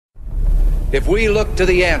if we look to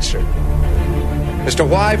the answer as to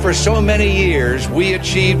why for so many years we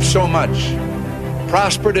achieved so much,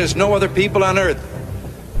 prospered as no other people on earth,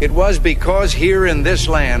 it was because here in this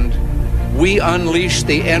land we unleashed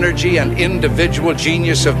the energy and individual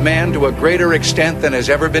genius of man to a greater extent than has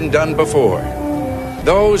ever been done before.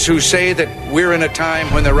 Those who say that we're in a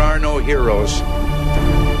time when there are no heroes,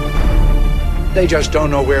 they just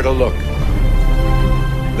don't know where to look.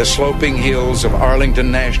 The sloping hills of Arlington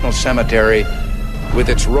National Cemetery, with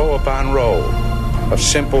its row upon row of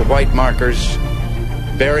simple white markers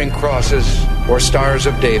bearing crosses or stars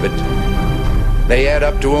of David, they add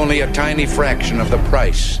up to only a tiny fraction of the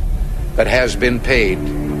price that has been paid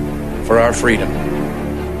for our freedom.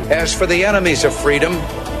 As for the enemies of freedom,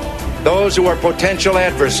 those who are potential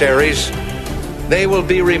adversaries, they will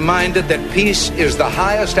be reminded that peace is the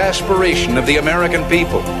highest aspiration of the American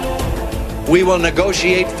people. We will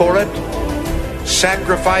negotiate for it,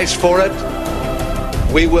 sacrifice for it.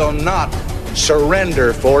 We will not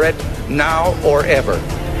surrender for it now or ever.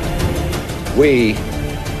 We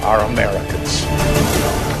are Americans.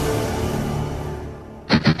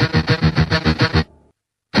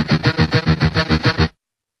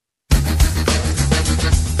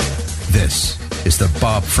 This is the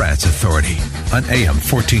Bob Frantz Authority on AM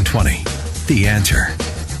 1420. The Answer.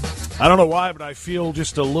 I don't know why, but I feel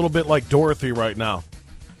just a little bit like Dorothy right now.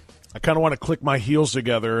 I kind of want to click my heels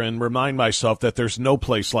together and remind myself that there's no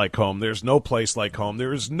place like home. There's no place like home.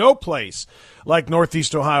 There is no place like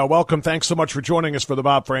Northeast Ohio. Welcome. Thanks so much for joining us for the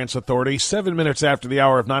Bob Frantz Authority. 7 minutes after the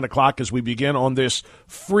hour of 9 o'clock as we begin on this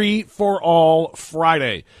free-for-all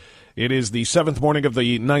Friday. It is the 7th morning of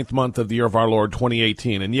the 9th month of the year of our Lord,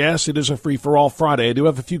 2018. And yes, it is a free-for-all Friday. I do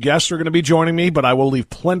have a few guests who are going to be joining me, but I will leave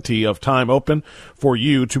plenty of time open for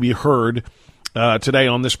you to be heard today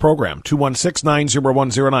on this program.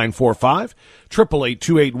 216-901-0945,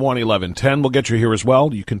 888-281-1110. We'll get you here as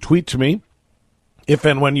well. You can tweet to me if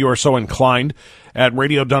and when you are so inclined at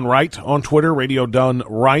Radio Done Right on Twitter, Radio Done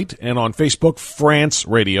Right, and on Facebook, France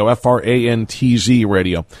Radio, Frantz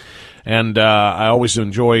Radio. And I always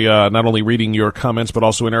enjoy not only reading your comments, but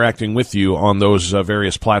also interacting with you on those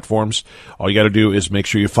various platforms. All you got to do is make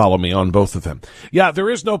sure you follow me on both of them. Yeah, there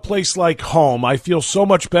is no place like home. I feel so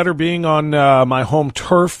much better being on my home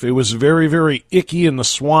turf. It was very, very icky in the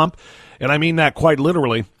swamp, and I mean that quite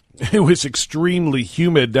literally. It was extremely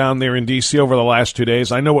humid down there in D.C. over the last 2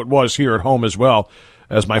 days. I know it was here at home as well,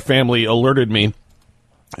 as my family alerted me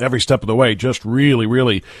every step of the way. Just really,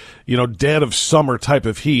 really, dead of summer type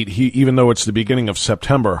of heat, even though it's the beginning of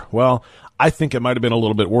September. Well, I think it might have been a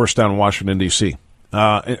little bit worse down in Washington, D.C.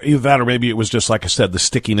 Either that or maybe it was just, like I said, the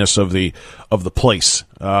stickiness of the place.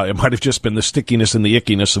 It might have just been the stickiness and the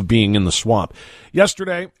ickiness of being in the swamp.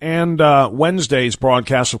 Yesterday and Wednesday's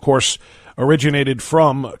broadcast, of course, originated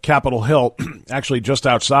from Capitol Hill, actually just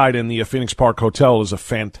outside in the Phoenix Park Hotel. It was a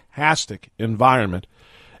fantastic environment,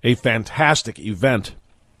 a fantastic event,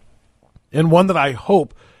 and one that I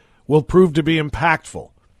hope will prove to be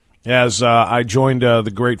impactful. As I joined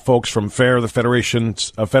the great folks from FAIR, the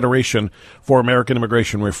Federation for American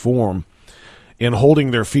Immigration Reform, in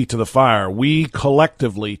holding their feet to the fire, we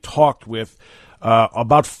collectively talked with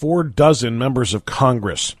about 4 members of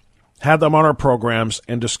Congress, had them on our programs,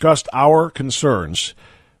 and discussed our concerns,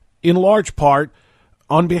 in large part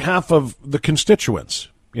on behalf of the constituents.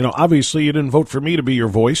 Obviously you didn't vote for me to be your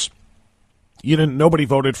voice. Nobody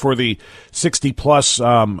voted for the 60-plus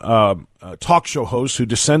talk show hosts who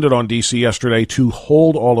descended on D.C. yesterday to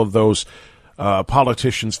hold all of those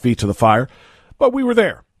politicians' feet to the fire. But we were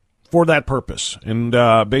there for that purpose. And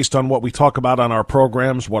based on what we talk about on our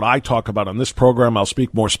programs, what I talk about on this program, I'll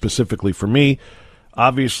speak more specifically for me.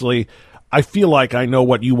 Obviously, I feel like I know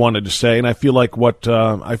what you wanted to say, and I feel like what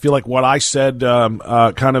I said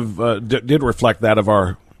did reflect that of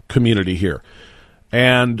our community here.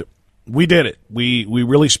 And we did it. We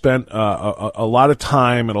really spent a lot of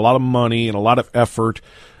time and a lot of money and a lot of effort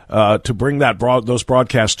to bring those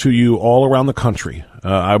broadcasts to you all around the country.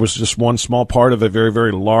 I was just one small part of a very,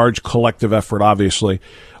 very large collective effort, obviously,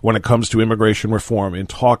 when it comes to immigration reform and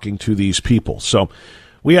talking to these people. So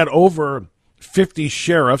we had over 50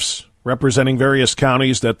 sheriffs representing various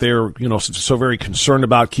counties that they're so very concerned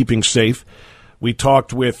about keeping safe. We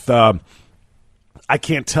talked with I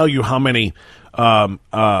can't tell you how many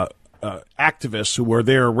activists who were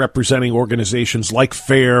there representing organizations like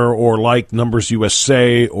FAIR or like Numbers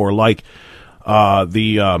USA or like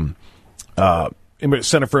the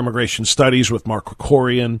Center for Immigration Studies with Mark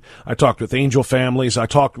Krikorian. I talked with angel families. I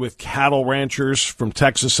talked with cattle ranchers from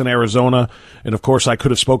Texas and Arizona. And, of course, I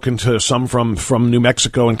could have spoken to some from New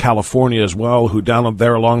Mexico and California as well, who down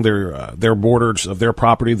there along their borders of their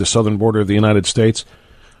property, the southern border of the United States,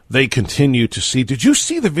 they continue to see. Did you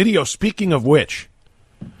see the video, speaking of which?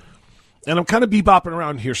 And I'm kind of bebopping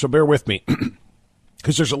around here, so bear with me,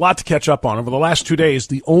 because there's a lot to catch up on. Over the last 2 days,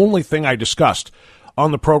 the only thing I discussed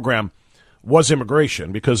on the program was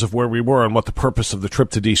immigration because of where we were and what the purpose of the trip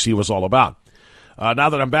to D.C. was all about. Now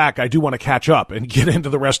that I'm back, I do want to catch up and get into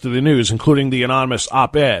the rest of the news, including the anonymous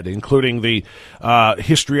op-ed, including the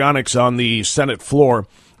histrionics on the Senate floor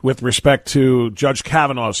with respect to Judge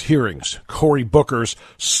Kavanaugh's hearings, Cory Booker's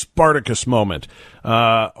Spartacus moment,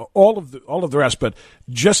 all of the rest. But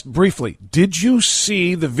just briefly, did you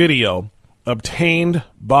see the video obtained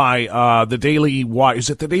by the Daily Wire? Is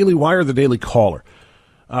it the Daily Wire or the Daily Caller?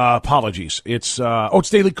 Apologies. It's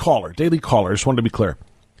Daily Caller. Daily Caller. I just wanted to be clear.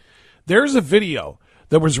 There's a video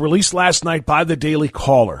that was released last night by the Daily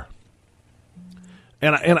Caller.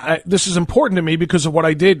 And this is important to me because of what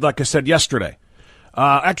I did, like I said, yesterday.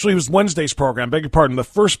 Actually, it was Wednesday's program. Beg your pardon. The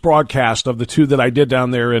first broadcast of the two that I did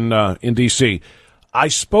down there in D.C. I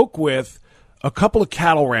spoke with a couple of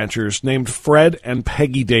cattle ranchers named Fred and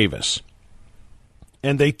Peggy Davis.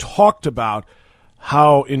 And they talked about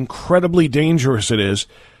how incredibly dangerous it is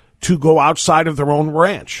to go outside of their own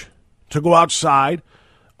ranch, to go outside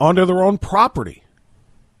onto their own property.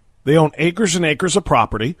 They own acres and acres of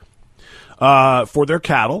property for their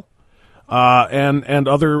cattle and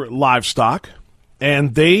other livestock,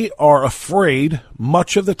 and they are afraid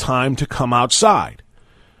much of the time to come outside.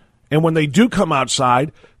 And when they do come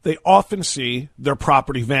outside, they often see their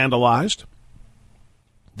property vandalized.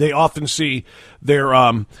 They often see their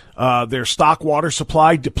stock water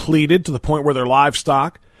supply depleted to the point where their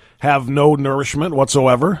livestock have no nourishment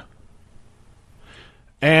whatsoever.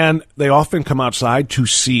 And they often come outside to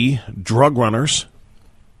see drug runners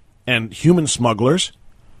and human smugglers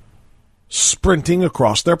sprinting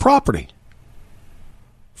across their property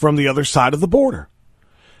from the other side of the border.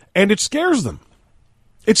 And it scares them.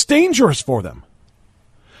 It's dangerous for them.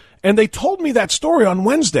 And they told me that story on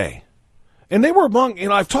Wednesday. And they were among,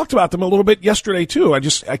 I've talked about them a little bit yesterday too. I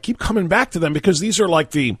keep coming back to them because these are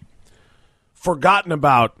like the forgotten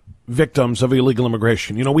about victims of illegal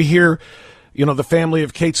immigration. We hear, the family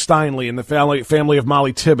of Kate Steinle and the family of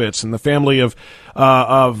Molly Tibbetts and the family of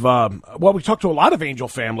we talked to a lot of angel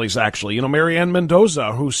families actually. Marianne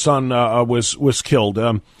Mendoza, whose son was killed.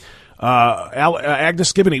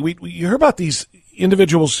 Agnes Gibney. We hear about these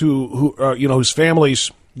individuals who whose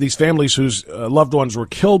families. These families whose loved ones were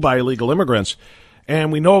killed by illegal immigrants,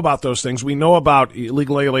 and we know about those things. We know about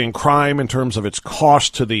illegal alien crime in terms of its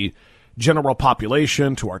cost to the general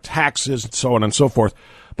population, to our taxes, and so on and so forth.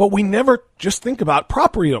 But we never just think about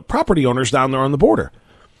property owners down there on the border.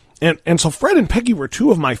 And so Fred and Peggy were two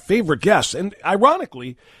of my favorite guests, and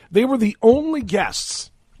ironically, they were the only guests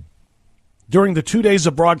during the 2 days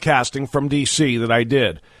of broadcasting from D.C. that I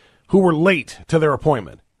did who were late to their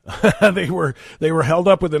appointment. They were held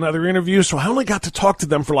up with another interview, so I only got to talk to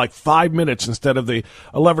them for like 5 minutes instead of the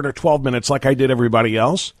 11 or 12 minutes like I did everybody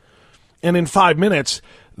else. And in 5 minutes,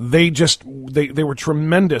 they were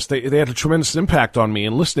tremendous. They had a tremendous impact on me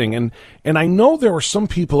in listening. And I know there are some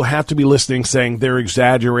people who have to be listening saying they're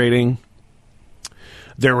exaggerating,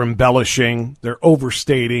 they're embellishing, they're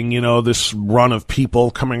overstating, this run of people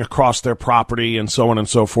coming across their property and so on and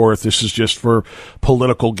so forth. This is just for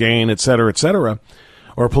political gain, et cetera,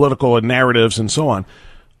 or political narratives and so on.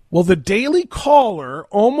 Well, the Daily Caller,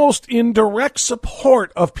 almost in direct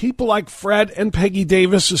support of people like Fred and Peggy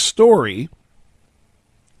Davis's story,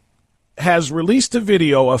 has released a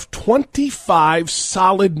video of 25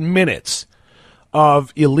 solid minutes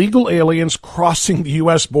of illegal aliens crossing the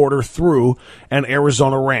U.S. border through an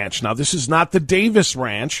Arizona ranch. Now, this is not the Davis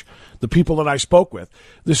Ranch, the people that I spoke with.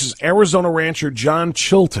 This is Arizona rancher John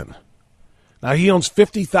Chilton. Now, he owns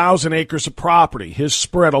 50,000 acres of property. His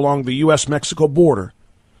spread along the U.S.-Mexico border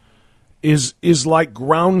is like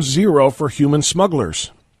ground zero for human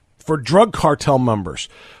smugglers, for drug cartel members,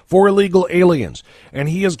 for illegal aliens. And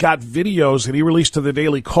he has got videos that he released to the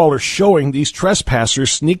Daily Caller showing these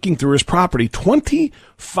trespassers sneaking through his property.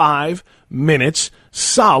 25 minutes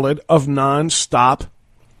solid of nonstop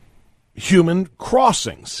human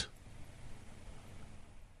crossings.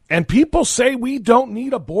 And people say we don't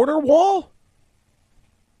need a border wall?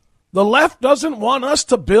 The left doesn't want us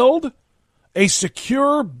to build a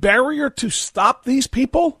secure barrier to stop these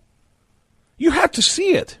people? You have to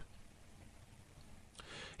see it.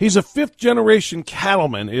 He's a fifth-generation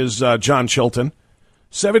cattleman, is John Chilton.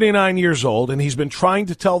 79 years old, and he's been trying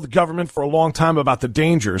to tell the government for a long time about the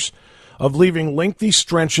dangers of leaving lengthy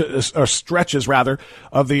stretches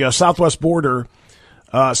of the southwest border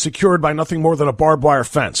secured by nothing more than a barbed wire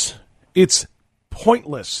fence. It's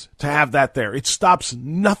pointless to have that there. It stops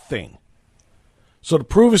nothing. So to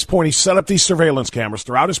prove his point, he set up these surveillance cameras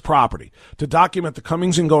throughout his property to document the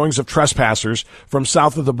comings and goings of trespassers from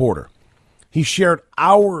south of the border. He shared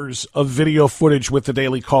hours of video footage with the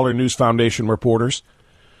Daily Caller News Foundation reporters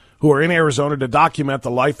who are in Arizona to document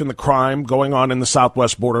the life and the crime going on in the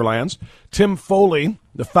southwest borderlands. Tim Foley,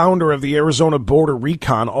 the founder of the Arizona Border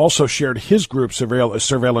Recon, also shared his group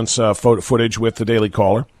surveillance footage with the Daily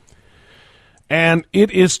Caller. And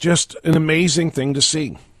it is just an amazing thing to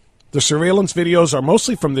see. The surveillance videos are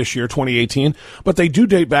mostly from this year, 2018, but they do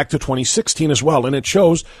date back to 2016 as well, and it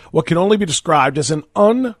shows what can only be described as an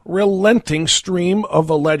unrelenting stream of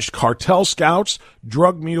alleged cartel scouts,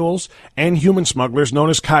 drug mules, and human smugglers known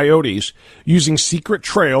as coyotes using secret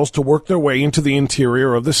trails to work their way into the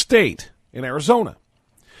interior of the state in Arizona.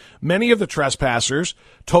 Many of the trespassers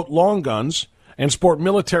tote long guns and sport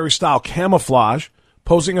military-style camouflage,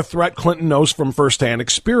 posing a threat Clinton knows from firsthand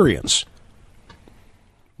experience.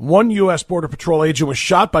 One U.S. Border Patrol agent was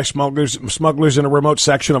shot by smugglers in a remote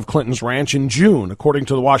section of Clinton's ranch in June, according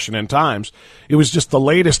to the Washington Times. It was just the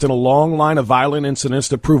latest in a long line of violent incidents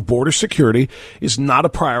that prove border security is not a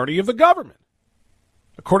priority of the government,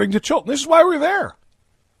 according to Chilton. This is why we're there.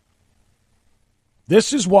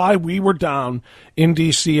 This is why we were down in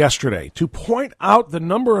D.C. yesterday, to point out the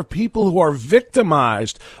number of people who are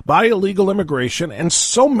victimized by illegal immigration, and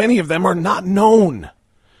so many of them are not known.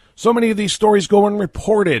 So many of these stories go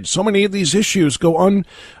unreported. So many of these issues go are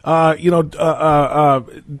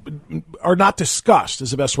not discussed,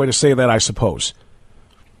 is the best way to say that, I suppose.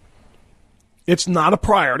 It's not a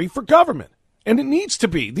priority for government, and it needs to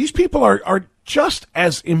be. These people are just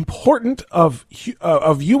as important of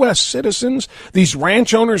U.S. citizens, these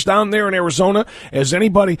ranch owners down there in Arizona, as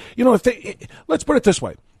anybody. You know, let's put it this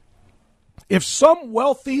way. If some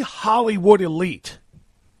wealthy Hollywood elite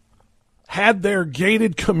had their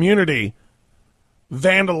gated community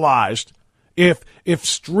vandalized, if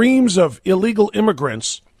streams of illegal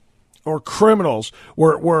immigrants or criminals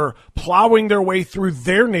were plowing their way through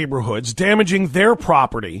their neighborhoods, damaging their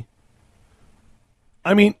property,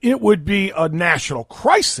 I mean, it would be a national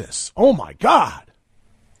crisis. Oh, my God.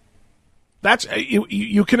 That's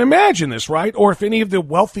you can imagine this, right? Or if any of the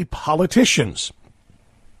wealthy politicians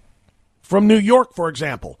from New York, for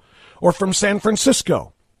example, or from San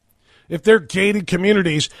Francisco, if their gated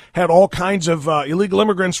communities had all kinds of illegal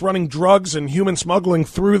immigrants running drugs and human smuggling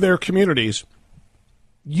through their communities,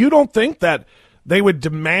 you don't think that they would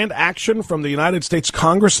demand action from the United States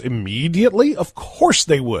Congress immediately? Of course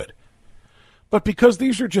they would. But because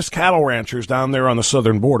these are just cattle ranchers down there on the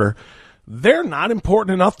southern border, they're not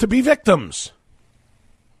important enough to be victims.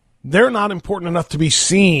 They're not important enough to be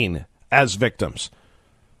seen as victims.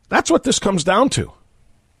 That's what this comes down to.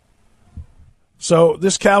 So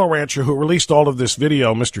this cattle rancher who released all of this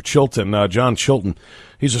video, Mr. Chilton, John Chilton,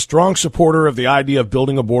 he's a strong supporter of the idea of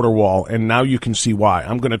building a border wall, and now you can see why.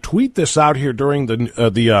 I'm going to tweet this out here during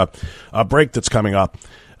the break that's coming up.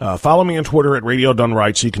 Follow me on Twitter at Radio Done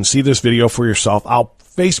Right so you can see this video for yourself. I'll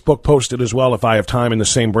Facebook post it as well if I have time in the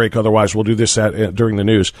same break. Otherwise, we'll do this during the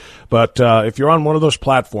news. But if you're on one of those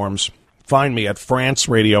platforms, find me at France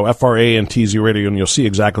Radio, FRANTZ Radio, and you'll see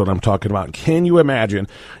exactly what I'm talking about. Can you imagine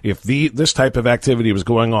if this type of activity was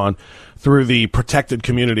going on through the protected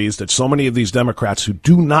communities that so many of these Democrats who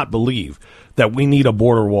do not believe that we need a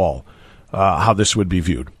border wall, how this would be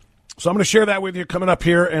viewed? So I'm going to share that with you coming up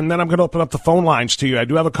here, and then I'm going to open up the phone lines to you. I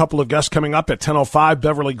do have a couple of guests coming up at 10:05.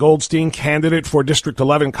 Beverly Goldstein, candidate for District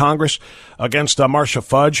 11 Congress against Marcia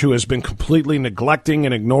Fudge, who has been completely neglecting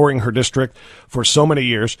and ignoring her district for so many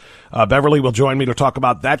years. Beverly will join me to talk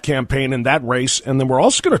about that campaign and that race, and then we're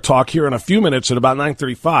also going to talk here in a few minutes at about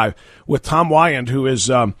 9:35 with Tom Wyand, who has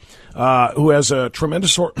a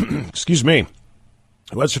tremendous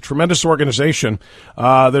who has a tremendous organization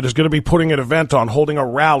that is going to be putting an event on, holding a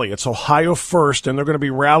rally. It's Ohio First, and they're going to be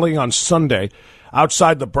rallying on Sunday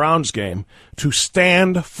outside the Browns game to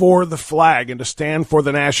stand for the flag and to stand for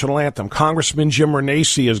the national anthem. Congressman Jim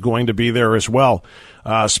Renacci is going to be there as well,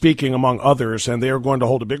 speaking among others, and they are going to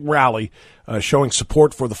hold a big rally showing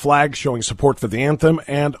support for the flag, showing support for the anthem,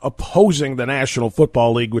 and opposing the National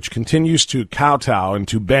Football League, which continues to kowtow and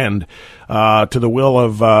to bend to the will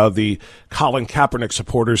of the Colin Kaepernick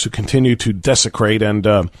supporters who continue to desecrate and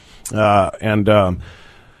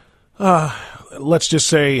let's just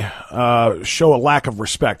say, show a lack of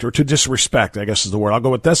respect, or to disrespect, I guess is the word. I'll go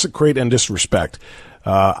with desecrate and disrespect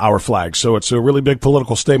our flag. So it's a really big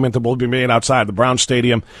political statement that will be made outside the Brown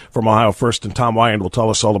Stadium from Ohio First, and Tom Wyand will tell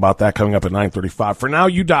us all about that coming up at 9:35. For now,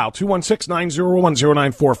 you dial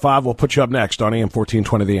 216-901-0945. We'll put you up next on AM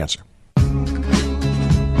 1420, The Answer.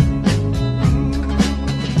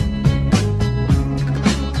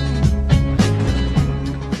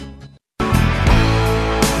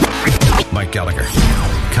 Mike Gallagher,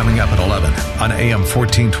 coming up at 11 on AM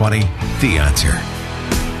 1420, The Answer.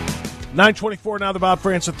 9:24 now, the Bob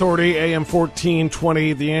Frantz Authority, AM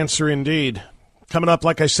 1420, The Answer indeed. Coming up,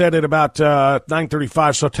 like I said, at about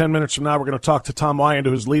 9:35, so 10 minutes from now, we're going to talk to Tom Wyand,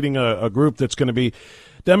 who's leading a group that's going to be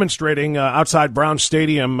demonstrating outside Brown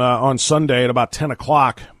Stadium on Sunday at about 10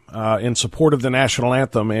 o'clock. In support of the national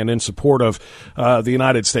anthem and in support of the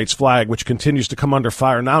United States flag, which continues to come under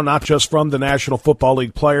fire now, not just from the National Football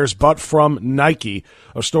League players, but from Nike,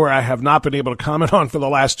 a story I have not been able to comment on for the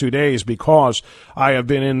last 2 days because I have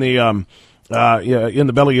been in the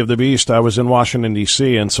belly of the beast. I was in Washington,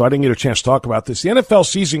 D.C., and so I didn't get a chance to talk about this. The NFL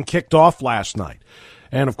season kicked off last night,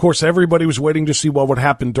 and, of course, everybody was waiting to see what would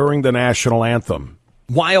happen during the national anthem.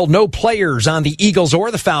 While no players on the Eagles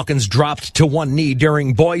or the Falcons dropped to one knee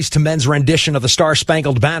during Boys to Men's rendition of the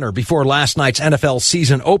Star-Spangled Banner before last night's NFL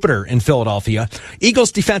season opener in Philadelphia,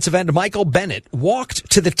 Eagles defensive end Michael Bennett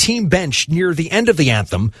walked to the team bench near the end of the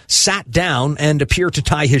anthem, sat down, and appeared to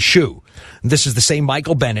tie his shoe. This is the same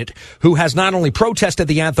Michael Bennett who has not only protested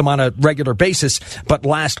the anthem on a regular basis, but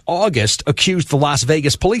last August accused the Las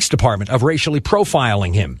Vegas Police Department of racially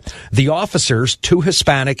profiling him. The officers, 2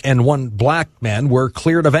 Hispanic and 1 black men, were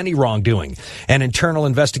cleared of any wrongdoing. An internal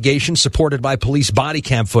investigation supported by police body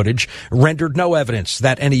cam footage rendered no evidence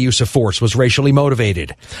that any use of force was racially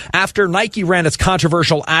motivated. After Nike ran its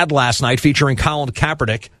controversial ad last night featuring Colin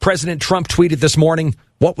Kaepernick, President Trump tweeted this morning,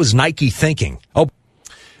 "What was Nike thinking?"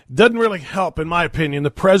 Doesn't really help, in my opinion.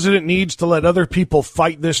 The president needs to let other people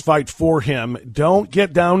fight this fight for him. Don't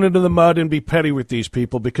get down into the mud and be petty with these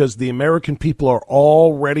people, because the American people are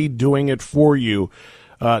already doing it for you.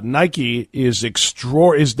 Nike is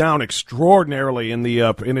down extraordinarily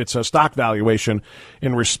in its stock valuation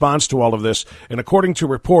in response to all of this. And according to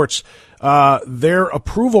reports, their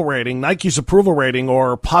approval rating, Nike's approval rating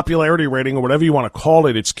or popularity rating or whatever you want to call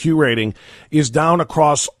it, its Q rating, is down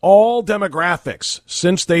across all demographics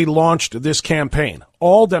since they launched this campaign.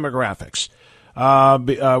 All demographics.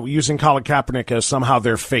 Using Colin Kaepernick as somehow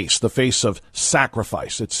their face, the face of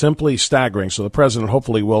sacrifice. It's simply staggering. So the president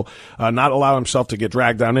hopefully will not allow himself to get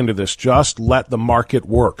dragged down into this. Just let the market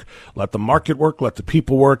work. Let the market work, let the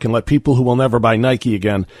people work, and let people who will never buy Nike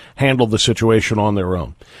again handle the situation on their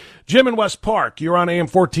own. Jim in West Park, you're on AM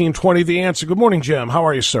 1420, The Answer. Good morning, Jim. How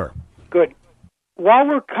are you, sir? Good. While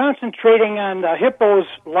we're concentrating on the Hippo's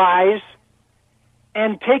lies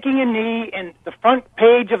and taking a knee in the front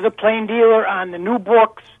page of the Plain Dealer on the new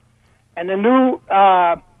books and the new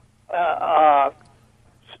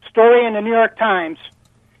story in the New York Times,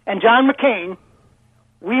 and John McCain,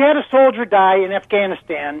 we had a soldier die in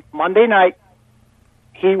Afghanistan Monday night.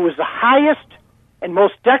 He was the highest and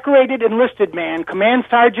most decorated enlisted man, Command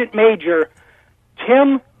Sergeant Major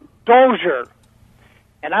Tim Dozier.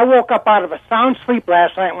 And I woke up out of a sound sleep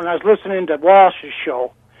last night when I was listening to Walsh's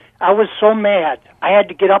show. I was so mad. I had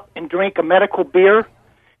to get up and drink a medical beer.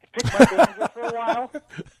 It took my danger for a while.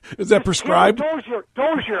 Is that prescribed?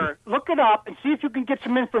 Dozier, look it up and see if you can get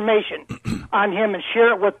some information on him and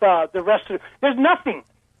share it with the rest of There's nothing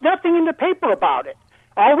in the paper about it.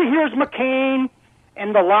 All we hear is McCain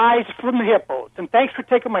and the lies from the Hippos. And thanks for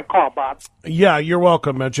taking my call, Bob. Yeah, you're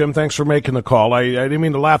welcome, Jim. Thanks for making the call. I didn't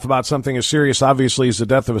mean to laugh about something as serious, obviously, as the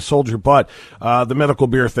death of a soldier, but the medical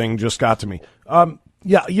beer thing just got to me.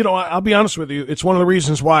 Yeah, I'll be honest with you. It's one of the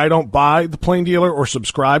reasons why I don't buy the Plain Dealer or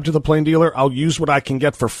subscribe to the Plain Dealer. I'll use what I can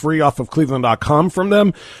get for free off of Cleveland.com from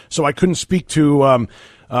them. So I couldn't speak to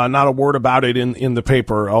not a word about it in the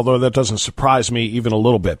paper, although that doesn't surprise me even a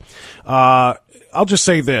little bit. I'll just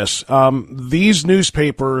say this. These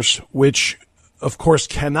newspapers, which, of course,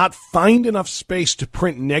 cannot find enough space to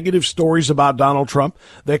print negative stories about Donald Trump,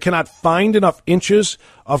 they cannot find enough inches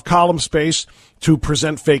of column space to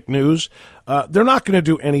present fake news. They're not going to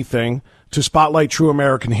do anything to spotlight true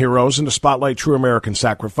American heroes and to spotlight true American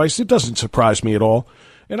sacrifice. It doesn't surprise me at all.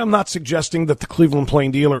 And I'm not suggesting that the Cleveland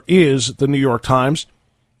Plain Dealer is the New York Times,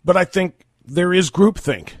 but I think there is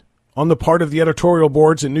groupthink on the part of the editorial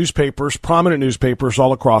boards in newspapers, prominent newspapers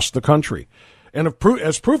all across the country. And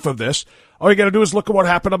as proof of this, all you got to do is look at what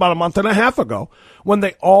happened about a month and a half ago when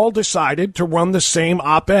they all decided to run the same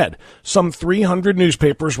op-ed. Some 300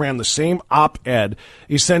 newspapers ran the same op-ed,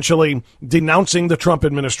 essentially denouncing the Trump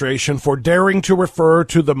administration for daring to refer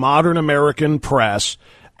to the modern American press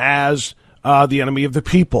as the enemy of the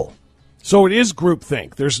people. So it is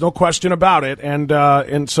groupthink. There's no question about it.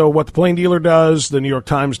 And so what the Plain Dealer does, the New York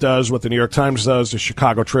Times does, what the New York Times does, the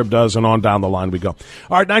Chicago Trib does, and on down the line we go.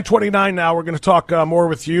 All right, 9:29 now. We're going to talk more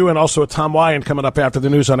with you and also with Tom Wyan coming up after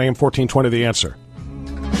the news on AM 1420, The Answer.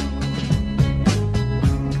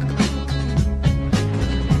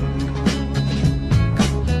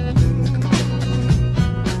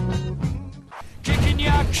 Kicking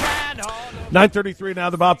your can. 9:33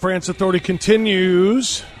 now. The Bob Frantz Authority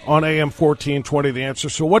continues on AM 1420, The Answer.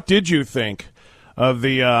 So what did you think of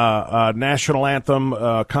the national anthem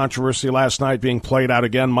controversy last night being played out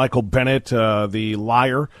again? Michael Bennett, the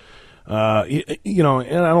liar. And I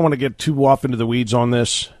don't want to get too off into the weeds on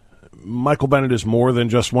this. Michael Bennett is more than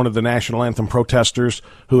just one of the national anthem protesters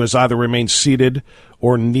who has either remained seated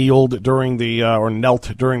or kneeled during the or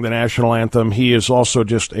knelt during the national anthem. He is also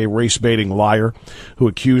just a race-baiting liar who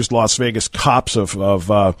accused Las Vegas cops of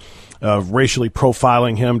racially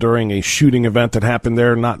profiling him during a shooting event that happened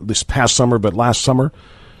there, not this past summer but last summer.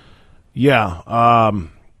 Yeah,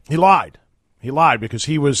 he lied. He lied because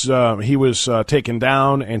he was taken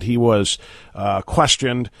down and he was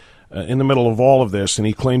questioned in the middle of all of this, and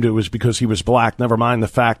he claimed it was because he was black. Never mind the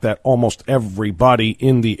fact that almost everybody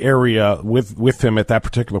in the area with him at that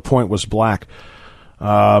particular point was black.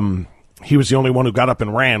 He was the only one who got up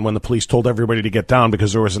and ran when the police told everybody to get down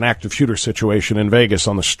because there was an active shooter situation in Vegas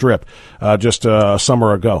on the Strip just a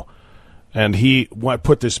summer ago. And he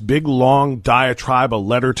put this big, long diatribe, a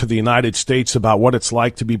letter to the United States about what it's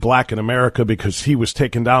like to be black in America because he was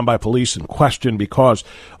taken down by police and questioned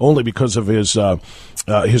only because of his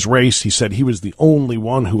race. He said he was the only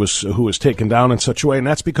one who was taken down in such a way, and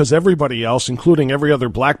that's because everybody else, including every other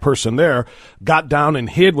black person there, got down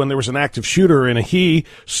and hid when there was an active shooter, and he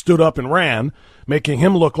stood up and ran, making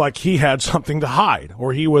him look like he had something to hide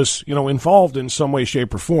or he was, involved in some way,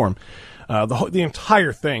 shape, or form. The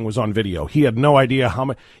entire thing was on video. He had no idea how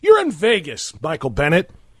much. You're in Vegas, Michael Bennett.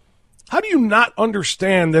 How do you not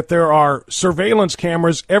understand that there are surveillance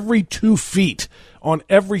cameras every 2 feet on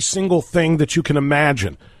every single thing that you can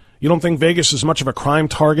imagine? You don't think Vegas is much of a crime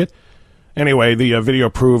target? Anyway, the video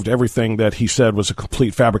proved everything that he said was a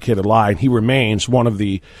complete fabricated lie, and he remains one of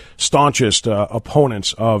the staunchest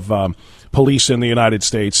opponents of police in the United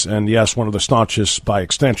States, and yes, one of the staunchest, by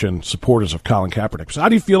extension, supporters of Colin Kaepernick. So how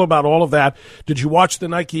do you feel about all of that? Did you watch the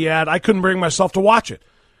Nike ad? I couldn't bring myself to watch it.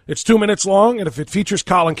 It's 2 minutes long, and if it features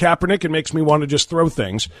Colin Kaepernick, it makes me want to just throw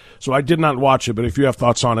things. So I did not watch it, but if you have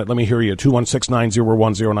thoughts on it, let me hear you.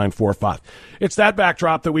 216-901-0945. It's that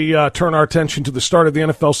backdrop that we turn our attention to the start of the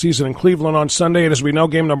NFL season in Cleveland on Sunday. And as we know,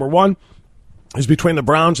 game number 1 is between the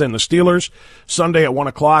Browns and the Steelers, Sunday at 1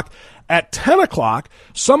 o'clock. At 10 o'clock,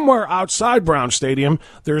 somewhere outside Brown Stadium,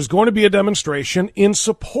 there is going to be a demonstration in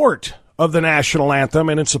support of the national anthem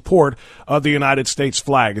and in support of the United States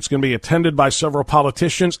flag. It's going to be attended by several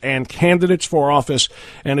politicians and candidates for office,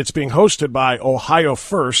 and it's being hosted by Ohio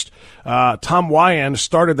First. Tom Wyan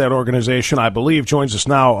started that organization, I believe, joins us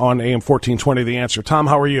now on AM 1420, The Answer. Tom,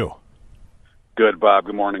 how are you? Good, Bob.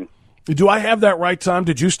 Good morning. Do I have that right, Tom?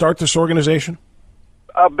 Did you start this organization?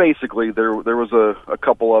 Basically, there was a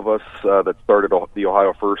couple of us that started the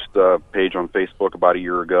Ohio First page on Facebook about a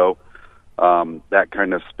year ago. That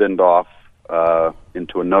kind of spinned off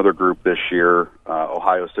into another group this year,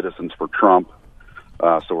 Ohio Citizens for Trump.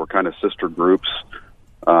 So we're kind of sister groups,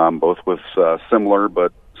 both with similar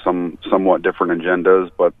but somewhat different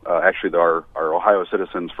agendas. But actually, our Ohio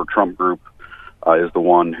Citizens for Trump group is the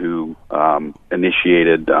one who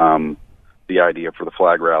initiated the idea for the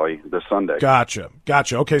flag rally this Sunday. Gotcha.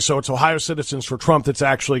 Okay, so it's Ohio Citizens for Trump that's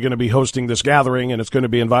actually going to be hosting this gathering, and it's going to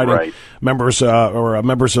be inviting members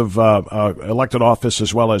of elected office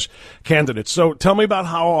as well as candidates. So tell me about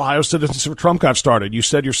how Ohio Citizens for Trump got started. You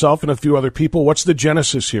said yourself and a few other people. What's the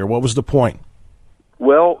genesis here? What was the point?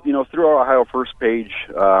 Well, through our Ohio First page,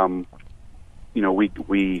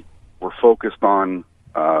 we were focused on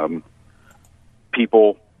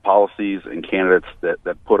people, policies, and candidates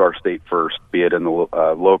that put our state first, be it in the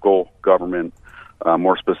local government,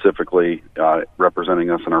 more specifically representing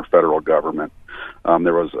us in our federal government.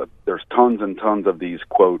 There's tons and tons of these,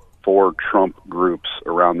 quote, for Trump groups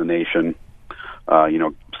around the nation,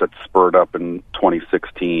 that spurred up in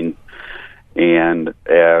 2016. And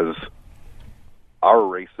as our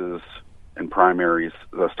races and primaries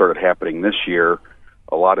started happening this year,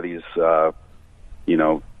 a lot of these,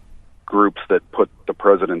 groups that put the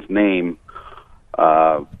president's name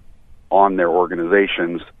on their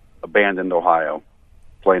organizations abandoned Ohio.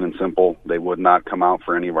 Plain and simple. They would not come out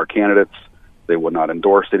for any of our candidates. They would not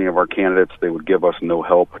endorse any of our candidates. They would give us no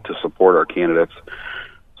help to support our candidates.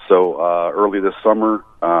 So early this summer,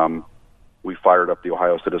 we fired up the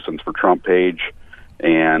Ohio Citizens for Trump page,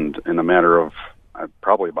 and in a matter of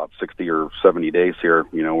probably about 60 or 70 days here,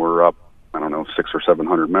 we're up, 600 or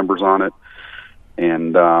 700 members on it.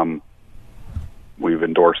 And we've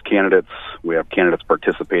endorsed candidates. We have candidates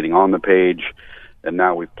participating on the page. And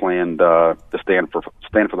now we've planned to stand for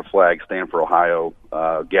the flag, Stand for Ohio,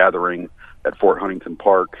 gathering at Fort Huntington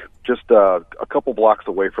Park, just a couple blocks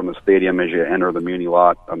away from the stadium as you enter the Muni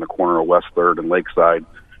lot on the corner of West 3rd and Lakeside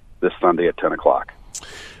this Sunday at 10 o'clock.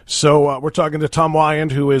 So we're talking to Tom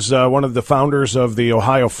Wyand, who is one of the founders of the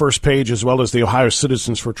Ohio First page, as well as the Ohio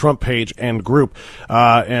Citizens for Trump page and group.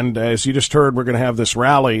 And as you just heard, we're going to have this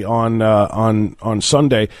rally on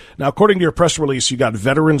Sunday. Now, according to your press release, you got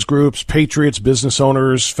veterans groups, patriots, business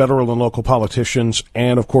owners, federal and local politicians,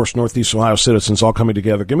 and of course Northeast Ohio citizens all coming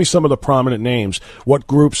together. Give me some of the prominent names. What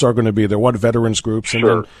groups are going to be there? What veterans groups? And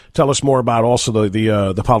then tell us more about also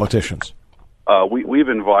the politicians. We've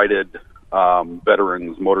invited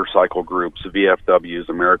veterans, motorcycle groups, VFWs,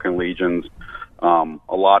 American Legions.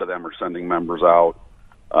 A lot of them are sending members out.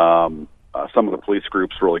 Some of the police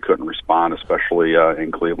groups really couldn't respond, especially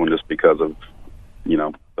in Cleveland, just because of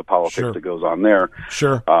the politics that goes on there.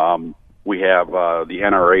 Sure. We have the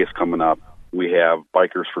NRA's coming up. We have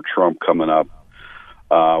Bikers for Trump coming up.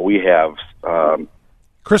 We have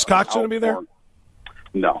Chris Cox going to be there?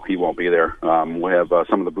 No, he won't be there. We have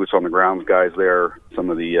some of the boots on the ground guys there. Some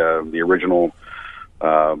of the original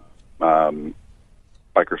Bikers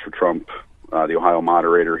for Trump, the Ohio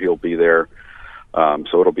moderator, he'll be there.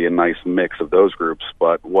 So it'll be a nice mix of those groups.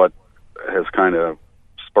 But what has kind of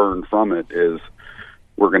spurned from it is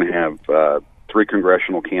we're going to have 3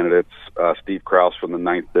 congressional candidates: Steve Krause from the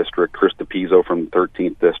 9th District, Chris DePizzo from the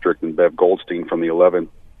 13th District, and Bev Goldstein from the 11th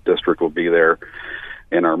District will be there.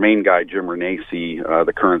 And our main guy, Jim Renacci,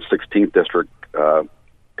 the current 16th District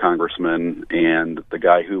congressman, and the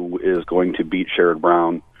guy who is going to beat Sherrod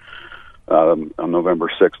Brown on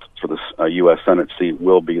November 6th for the U.S. Senate seat,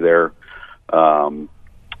 will be there, and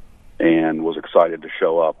was excited to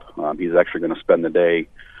show up. He's actually going to spend the day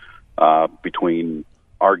between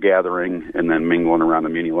our gathering and then mingling around the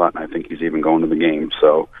Muni lot, and I think he's even going to the game.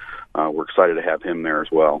 So we're excited to have him there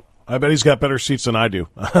as well. I bet he's got better seats than I do.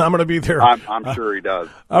 I'm going to be there. I'm sure he does.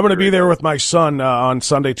 I'm going to be there with my son on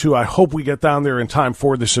Sunday, too. I hope we get down there in time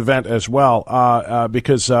for this event as well,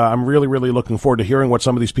 because I'm really, really looking forward to hearing what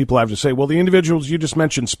some of these people have to say. Will the individuals you just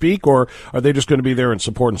mentioned speak, or are they just going to be there in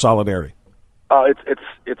support and solidarity?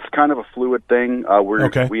 It's kind of a fluid thing.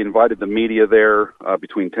 Okay. We invited the media there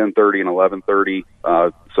between 10:30 and 11:30,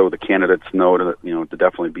 so the candidates know to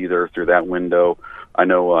definitely be there through that window. I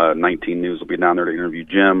know 19 News will be down there to interview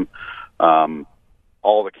Jim.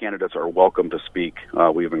 All the candidates are welcome to speak.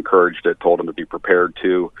 We've encouraged it, told them to be prepared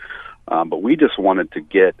to. But we just wanted to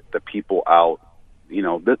get the people out.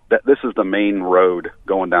 This is the main road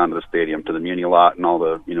going down to the stadium, to the Muni lot and all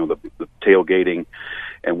the tailgating.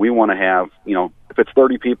 And we want to have, if it's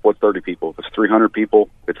 30 people, it's 30 people. If it's 300 people,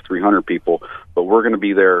 it's 300 people. But we're going to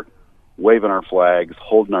be there waving our flags,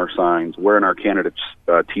 holding our signs, wearing our candidates'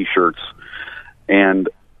 T-shirts, and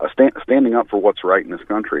standing up for what's right in this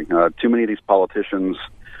country. Too many of these politicians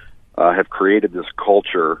have created this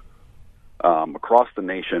culture across the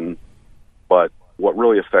nation, but what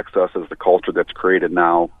really affects us is the culture that's created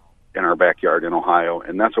now in our backyard in Ohio,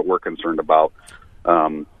 and that's what we're concerned about.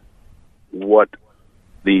 What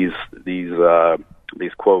these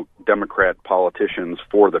quote Democrat politicians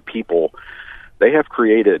for the people, they have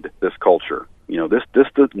created this culture. This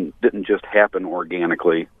didn't just happen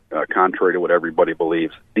organically, contrary to what everybody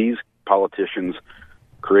believes. These politicians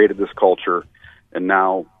created this culture, and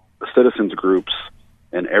now the citizens groups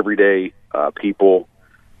and everyday people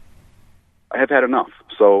have had enough.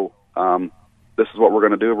 So this is what we're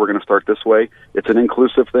going to do. We're going to start this way. It's an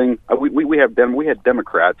inclusive thing. We had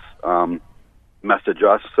Democrats message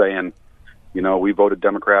us saying, we voted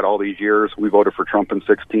Democrat all these years. We voted for Trump in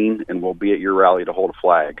 2016, and we'll be at your rally to hold a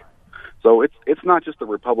flag. So it's not just a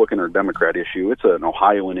Republican or Democrat issue. It's an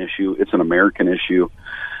Ohioan issue. It's an American issue,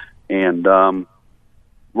 and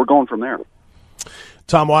we're going from there.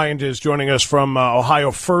 Tom Wyand is joining us from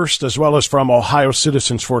Ohio First, as well as from Ohio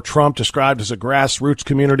Citizens for Trump, described as a grassroots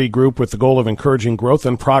community group with the goal of encouraging growth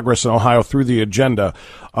and progress in Ohio through the agenda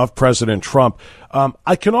of President Trump.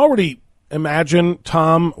 I can already imagine,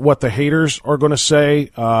 Tom, what the haters are going to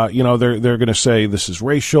say. They're going to say this is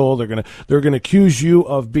racial. They're going to accuse you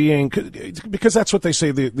of being, because that's what they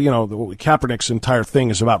say. Kaepernick's entire thing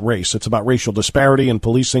is about race. It's about racial disparity and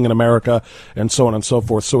policing in America, and so on and so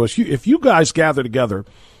forth. So if you guys gather together.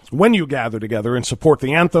 When you gather together and support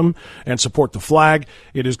the anthem and support the flag,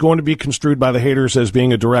 it is going to be construed by the haters as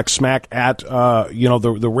being a direct smack at,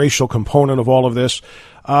 the racial component of all of this.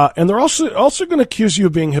 And they're also going to accuse you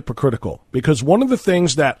of being hypocritical, because one of the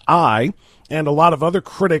things that I and a lot of other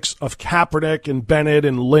critics of Kaepernick and Bennett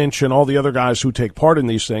and Lynch and all the other guys who take part in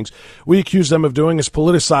these things, we accuse them of doing is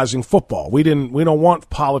politicizing football. We don't want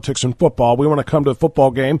politics in football. We want to come to a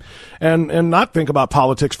football game and not think about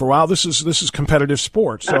politics for a while. This is competitive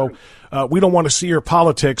sport. So we don't want to see your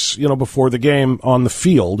politics, before the game on the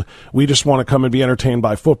field. We just want to come and be entertained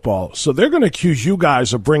by football. So they're going to accuse you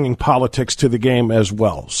guys of bringing politics to the game as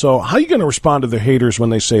well. So how are you going to respond to the haters when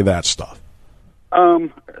they say that stuff?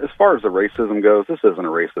 As far as the racism goes, this isn't a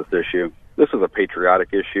racist issue. This is a patriotic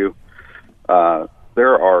issue.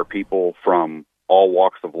 There are people from all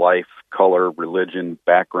walks of life, color, religion,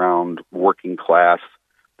 background, working class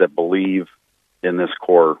that believe in this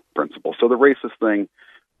core principle. So the racist thing,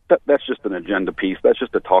 that's just an agenda piece. That's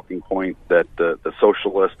just a talking point that the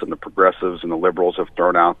socialists and the progressives and the liberals have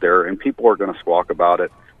thrown out there, and people are going to squawk about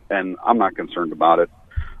it, and I'm not concerned about it.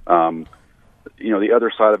 The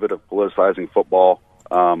other side of it, of politicizing football,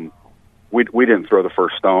 we didn't throw the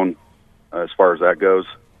first stone as far as that goes.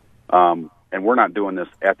 And we're not doing this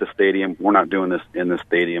at the stadium. We're not doing this in the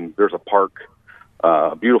stadium. There's a park,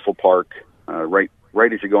 a beautiful park, right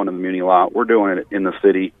as you go into the Muni lot. We're doing it in the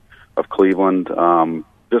city of Cleveland,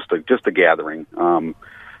 just a gathering.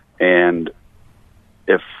 And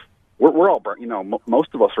if we're all, most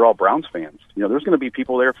of us are all Browns fans. There's going to be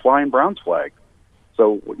people there flying Browns flag.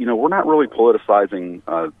 So, we're not really politicizing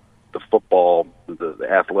the football, the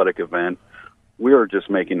athletic event. We are just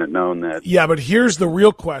making it known that... Yeah, but here's the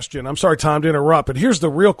real question. I'm sorry, Tom, to interrupt, but here's the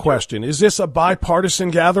real question. Is this a bipartisan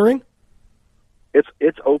gathering?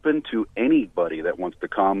 It's open to anybody that wants to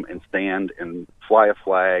come and stand and fly a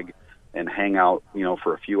flag and hang out,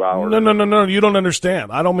 for a few hours. No, you don't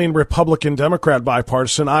understand. I don't mean Republican, Democrat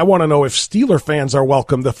bipartisan. I want to know if Steeler fans are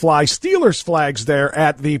welcome to fly Steelers flags there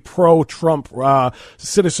at the pro-Trump,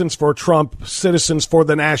 Citizens for Trump, Citizens for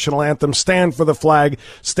the National Anthem, Stand for the Flag,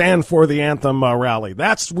 Stand for the Anthem rally.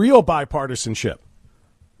 That's real bipartisanship.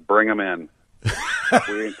 Bring them in.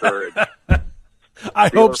 We encourage. I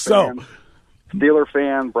hope so. Steeler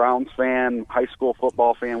fan, Browns fan, high school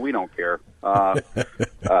football fan, we don't care. A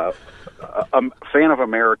fan of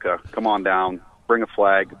America, come on down, bring a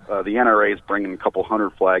flag. The NRA is bringing a couple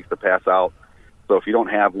hundred flags to pass out. So if you don't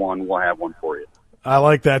have one, we'll have one for you. I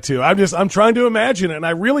like that too. I'm trying to imagine it, and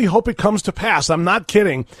I really hope it comes to pass. I'm not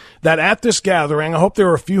kidding that at this gathering, I hope there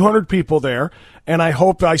are a few hundred people there, and I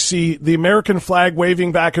hope I see the American flag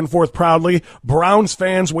waving back and forth proudly, Browns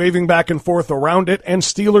fans waving back and forth around it, and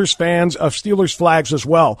Steelers fans of Steelers flags as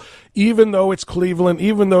well. Even though it's Cleveland,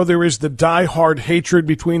 even though there is the die-hard hatred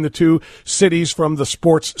between the two cities from the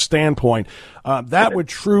sports standpoint, that would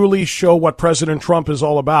truly show what President Trump is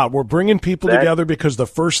all about. We're bringing people together because the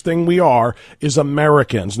first thing we are is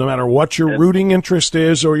Americans. No matter what your rooting interest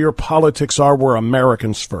is or your politics are, we're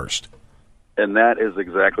Americans first. And that is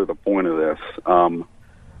exactly the point of this.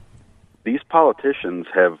 These politicians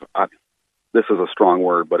have, this is a strong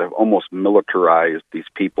word, but have almost militarized these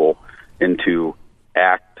people into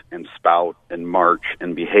act and spout and march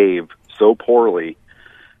and behave so poorly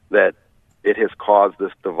that it has caused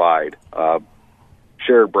this divide.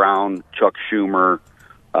 Sherrod Brown, Chuck Schumer,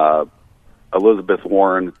 Elizabeth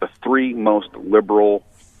Warren, the three most liberal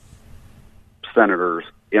senators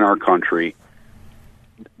in our country,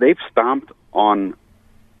 they've stomped on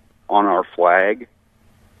our flag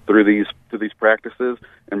through these practices,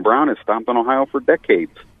 and Brown has stomped on Ohio for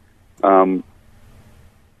decades.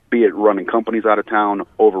 Be it running companies out of town,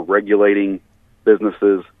 over-regulating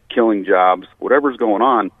businesses, killing jobs, whatever's going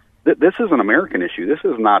on. This is an American issue. This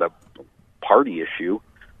is not a party issue.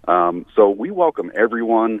 So we welcome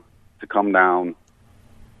everyone to come down,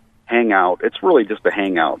 hang out. It's really just a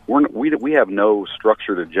hangout. We have no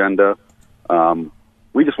structured agenda.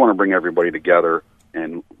 We just want to bring everybody together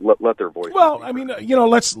and let their voice. Well, I mean,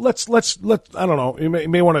 let's I don't know. You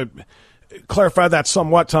may want to. clarify that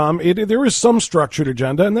somewhat, Tom. There is some structured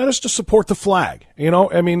agenda, and that is to support the flag.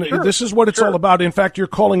 This is what it's all about. In fact, you're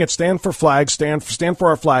calling it Stand for Flag, Stand for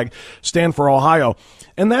our flag, Stand for Ohio.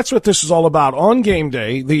 And that's what this is all about. On game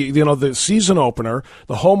day, the season opener,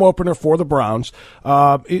 the home opener for the Browns,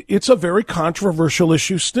 it's a very controversial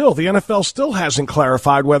issue still. The NFL still hasn't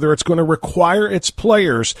clarified whether it's going to require its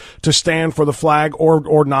players to stand for the flag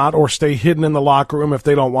or not, or stay hidden in the locker room if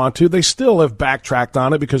they don't want to. They still have backtracked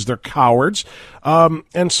on it because they're cowards.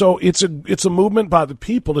 And so it's a movement by the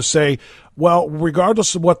people to say, well,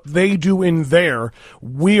 regardless of what they do in there,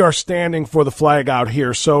 we are standing for the flag out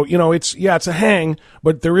here. So, it's a hang,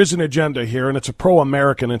 but there is an agenda here, and it's a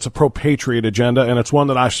pro-American, it's a pro-patriot agenda, and it's one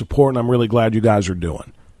that I support, and I'm really glad you guys are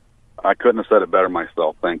doing. I couldn't have said it better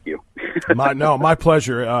myself. Thank you. My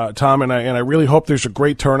pleasure, Tom, and I really hope there's a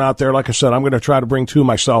great turnout there. Like I said, I'm going to try to bring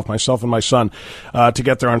myself and my son to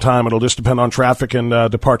get there on time. It'll just depend on traffic and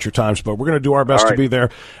departure times, but we're going to do our best to be there.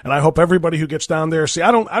 And I hope everybody who gets down there. See, I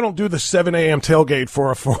don't do the 7 a.m. tailgate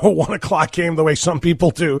for a 1 o'clock game the way some people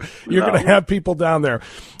do. You're going to have people down there,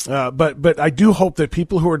 but I do hope that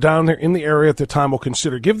people who are down there in the area at the time will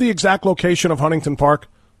consider. Give the exact location of Huntington Park.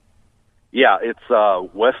 Yeah, it's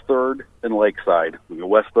West 3rd and Lakeside.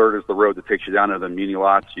 West 3rd is the road that takes you down to the Muni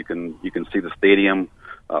lots. You can see the stadium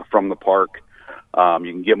from the park. You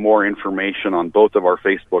can get more information on both of our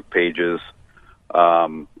Facebook pages.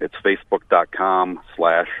 It's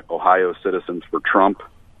facebook.com/Ohio Citizens for Trump.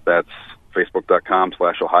 That's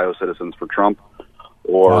facebook.com/Ohio Citizens for Trump,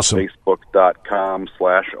 or awesome.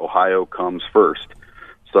 facebook.com/Ohio Comes First.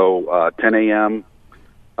 So 10 a.m.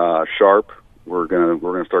 Sharp. We're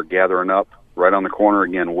gonna start gathering up right on the corner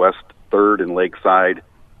again, West 3rd and Lakeside.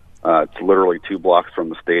 It's literally 2 blocks from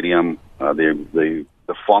the stadium, the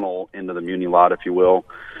funnel into the Muni lot, if you will.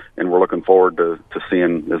 And we're looking forward to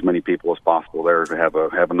seeing as many people as possible there to have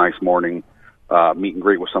a nice morning, meet and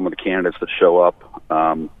greet with some of the candidates that show up,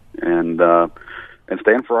 and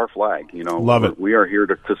stand for our flag. Love it. We are here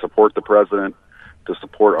to support the president, to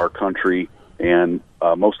support our country, and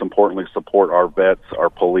most importantly, support our vets,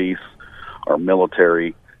 our police, our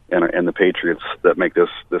military, and the patriots that make this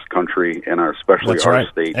country and especially our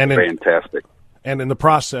state fantastic. And in the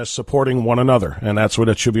process, supporting one another. And that's what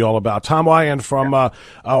it should be all about. Tom Wyand from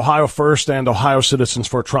Ohio First and Ohio Citizens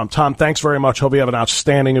for Trump. Tom, thanks very much. Hope you have an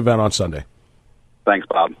outstanding event on Sunday. Thanks,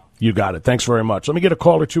 Bob. You got it. Thanks very much. Let me get a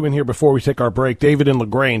call or two in here before we take our break. David in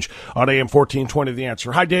LaGrange on AM 1420, The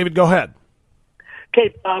Answer. Hi, David. Go ahead.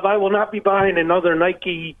 Okay, Bob, I will not be buying another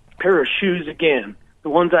Nike pair of shoes again. The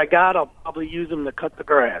ones I got, I'll probably use them to cut the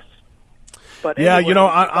grass. But yeah, anyway,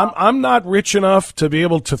 I'm not rich enough to be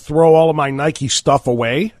able to throw all of my Nike stuff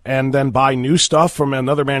away and then buy new stuff from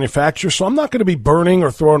another manufacturer, so I'm not going to be burning or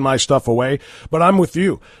throwing my stuff away. But I'm with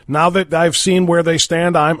you. Now that I've seen where they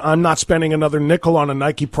stand, I'm not spending another nickel on a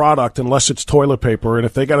Nike product unless it's toilet paper. And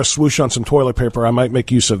if they got a swoosh on some toilet paper, I might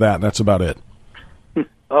make use of that, and that's about it.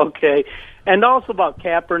 Okay. And also about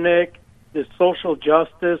Kaepernick, this social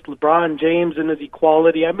justice, LeBron James and his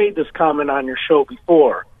equality. I made this comment on your show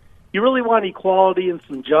before. You really want equality and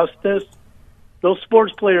some justice? Those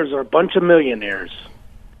sports players are a bunch of millionaires,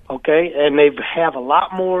 okay? And they have a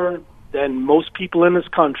lot more than most people in this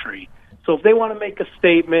country. So if they want to make a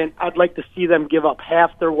statement, I'd like to see them give up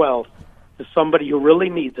half their wealth to somebody who really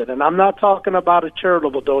needs it. And I'm not talking about a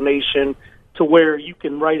charitable donation to where you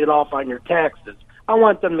can write it off on your taxes. I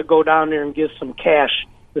want them to go down there and give some cash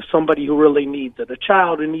to somebody who really needs it, a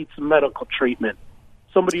child who needs some medical treatment,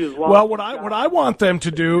 somebody who's lost. Well, what I want them to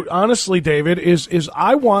do, honestly, David, is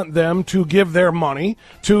I want them to give their money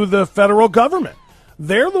to the federal government.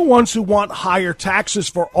 They're the ones who want higher taxes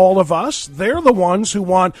for all of us. They're the ones who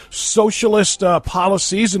want socialist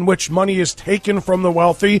policies in which money is taken from the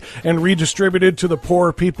wealthy and redistributed to the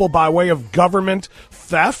poorer people by way of government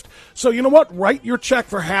theft. So you know what? Write your check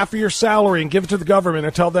for half of your salary and give it to the government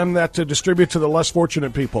and tell them that to distribute to the less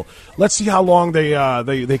fortunate people. Let's see how long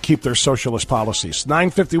they keep their socialist policies.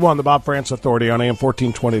 9:51, the Bob France Authority on AM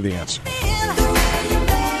 1420, The Answer.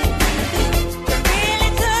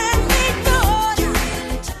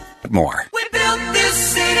 More. We built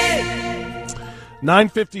this city.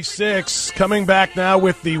 9:56, coming back now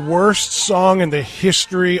with the worst song in the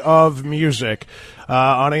history of music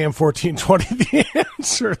on AM 1420. The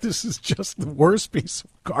Answer. This is just the worst piece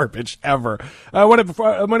of garbage ever. I'm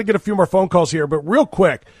going to get a few more phone calls here, but real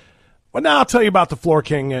quick, Well, now I'll tell you about the Floor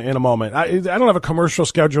King in a moment. I don't have a commercial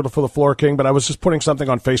scheduled for the Floor King, but I was just putting something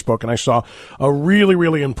on Facebook, and I saw a really,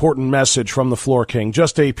 really important message from the Floor King.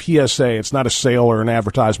 Just a PSA. It's not a sale or an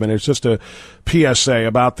advertisement. It's just a PSA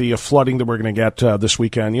about the flooding that we're going to get this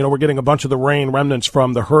weekend. You know, we're getting a bunch of the rain remnants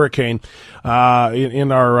from the hurricane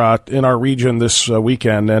in our region this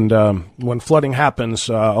weekend, and when flooding happens,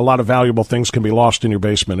 a lot of valuable things can be lost in your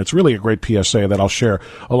basement. It's really a great PSA that I'll share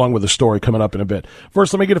along with the story coming up in a bit.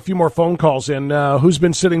 First, let me get a few more phone calls in. Who's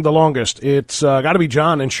been sitting the longest? It's got to be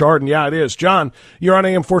John in Chardon. Yeah, it is. John, you're on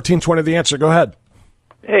AM 1420, The Answer. Go ahead.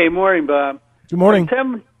 Hey, morning, Bob. Good morning.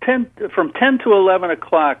 From 10 to 11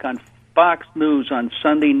 o'clock on Fox News on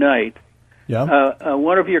Sunday night,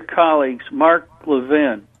 one of your colleagues, Mark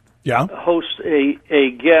Levin, hosts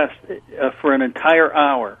a guest for an entire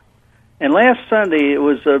hour. And last Sunday, it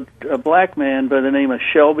was a black man by the name of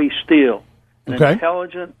Shelby Steele, an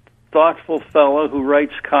intelligent, thoughtful fellow who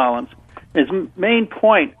writes columns. His main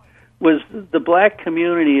point was the black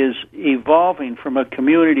community is evolving from a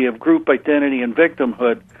community of group identity and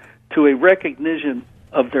victimhood to a recognition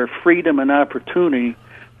of their freedom and opportunity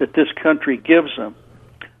that this country gives them.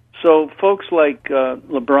 So folks like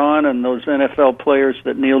LeBron and those NFL players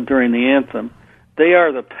that kneeled during the anthem, they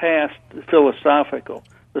are the past philosophical.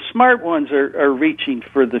 The smart ones are reaching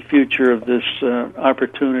for the future of this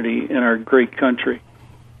opportunity in our great country.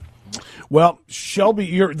 Well,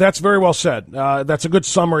 Shelby, that's very well said. That's a good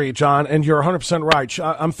summary, John, and you're 100% right.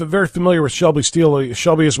 I'm very familiar with Shelby Steele.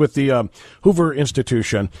 Shelby is with the Hoover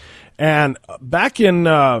Institution. And back in,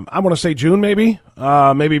 I want to say June maybe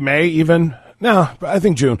May even. No, I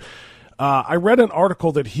think June. I read an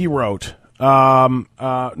article that he wrote. No,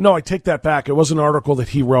 I take that back. It was an article that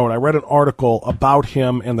he wrote. I read an article about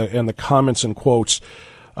him and the comments and quotes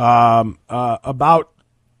about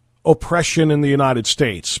oppression in the United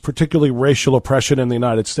States, particularly racial oppression in the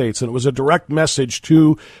United States. And it was a direct message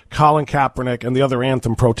to Colin Kaepernick and the other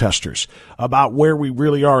anthem protesters about where we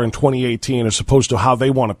really are in 2018 as opposed to how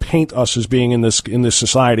they want to paint us as being in this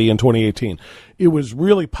society in 2018. It was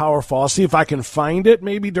really powerful. I'll see if I can find it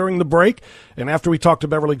maybe during the break. And after we talk to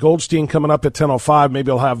Beverly Goldstein coming up at 10:05,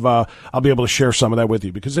 maybe I'll be able to share some of that with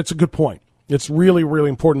you because it's a good point. It's really, really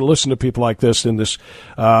important to listen to people like this in this,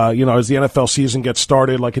 as the NFL season gets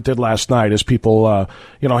started like it did last night, as people,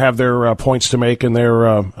 have their points to make and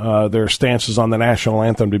their stances on the national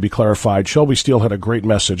anthem to be clarified. Shelby Steele had a great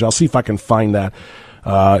message. I'll see if I can find that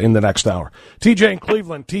in the next hour. TJ in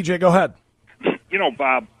Cleveland. TJ, go ahead.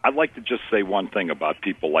 Bob, I'd like to just say one thing about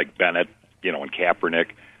people like Bennett, and Kaepernick.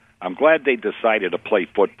 I'm glad they decided to play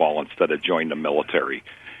football instead of join the military.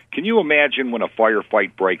 Can you imagine when a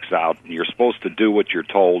firefight breaks out and you're supposed to do what you're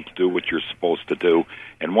told, do what you're supposed to do,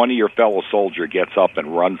 and one of your fellow soldier gets up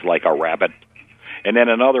and runs like a rabbit, and then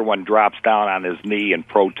another one drops down on his knee and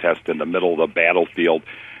protests in the middle of the battlefield?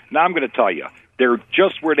 Now, I'm going to tell you, they're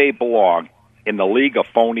just where they belong, in the league of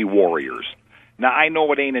phony warriors. Now, I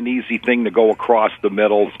know it ain't an easy thing to go across the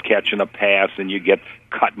middle, catching a pass, and you get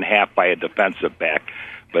cut in half by a defensive back.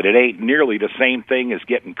 But it ain't nearly the same thing as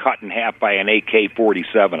getting cut in half by an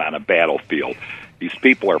AK-47 on a battlefield. These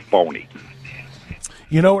people are phony.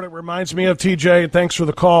 You know what it reminds me of, TJ? Thanks for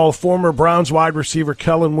the call. Former Browns wide receiver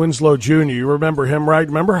Kellen Winslow Jr. You remember him, right?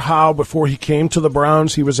 Remember how before he came to the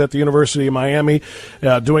Browns, he was at the University of Miami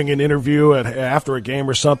doing an interview after a game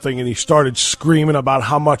or something, and he started screaming about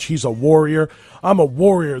how much he's a warrior. I'm a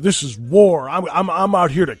warrior. This is war. I'm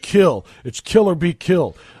out here to kill. It's kill or be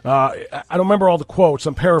killed. I don't remember all the quotes.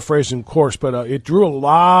 I'm paraphrasing, of course, but it drew a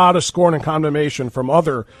lot of scorn and condemnation from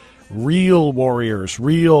other real warriors,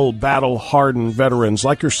 real battle-hardened veterans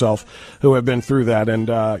like yourself who have been through that. And,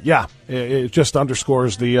 it just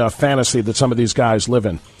underscores the fantasy that some of these guys live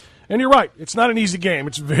in. And you're right. It's not an easy game.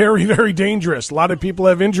 It's very, very dangerous. A lot of people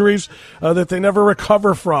have injuries that they never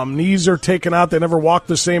recover from. Knees are taken out. They never walk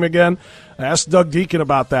the same again. Ask Doug Deacon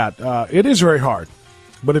about that. It is very hard,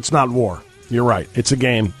 but it's not war. You're right. It's a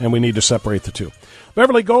game, and we need to separate the two.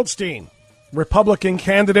 Beverly Goldstein, Republican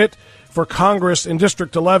candidate for Congress in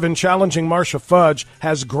District 11, challenging Marcia Fudge,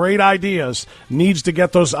 has great ideas, needs to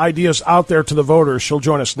get those ideas out there to the voters. She'll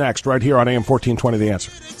join us next right here on AM 1420, The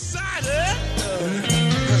Answer.